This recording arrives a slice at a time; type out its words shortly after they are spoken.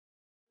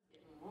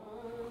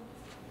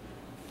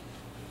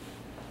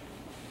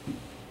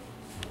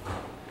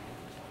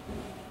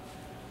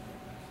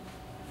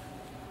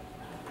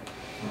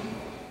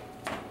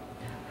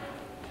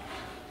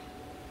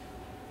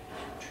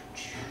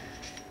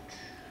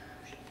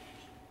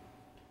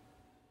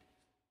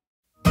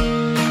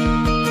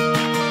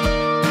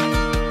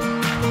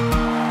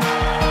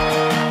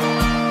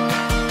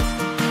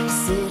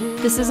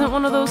This isn't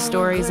one of those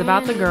stories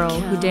about the girl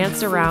who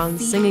danced around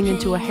singing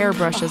into a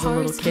hairbrush as a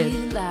little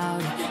kid.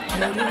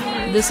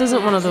 This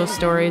isn't one of those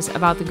stories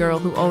about the girl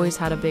who always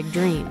had a big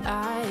dream.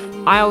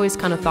 I always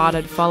kind of thought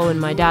I'd follow in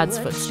my dad's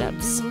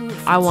footsteps.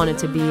 I wanted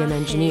to be an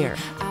engineer.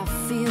 I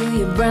feel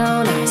your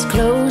brown eyes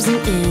closing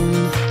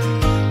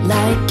in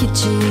like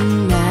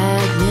kitchen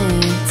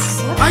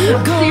magnets. Are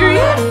you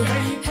serious?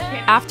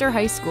 After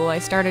high school, I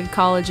started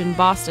college in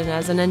Boston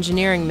as an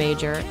engineering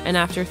major, and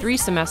after 3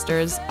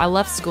 semesters, I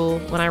left school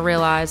when I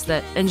realized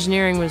that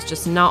engineering was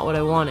just not what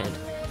I wanted.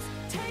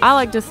 I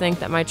like to think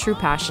that my true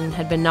passion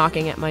had been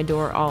knocking at my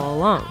door all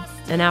along,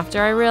 and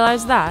after I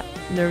realized that,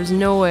 there was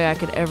no way I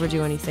could ever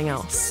do anything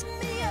else.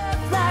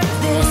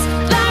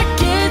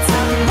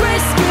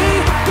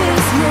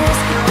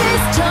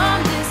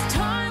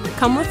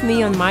 Come with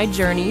me on my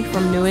journey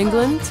from New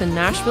England to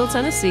Nashville,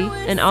 Tennessee,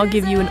 and I'll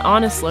give you an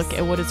honest look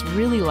at what it's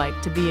really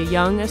like to be a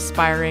young,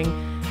 aspiring,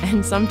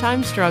 and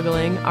sometimes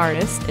struggling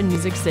artist in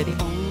Music City.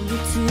 Only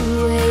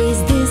 2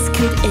 ways this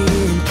could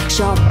end.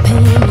 Sharp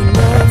pain and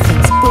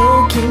nothing's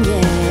broken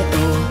yet.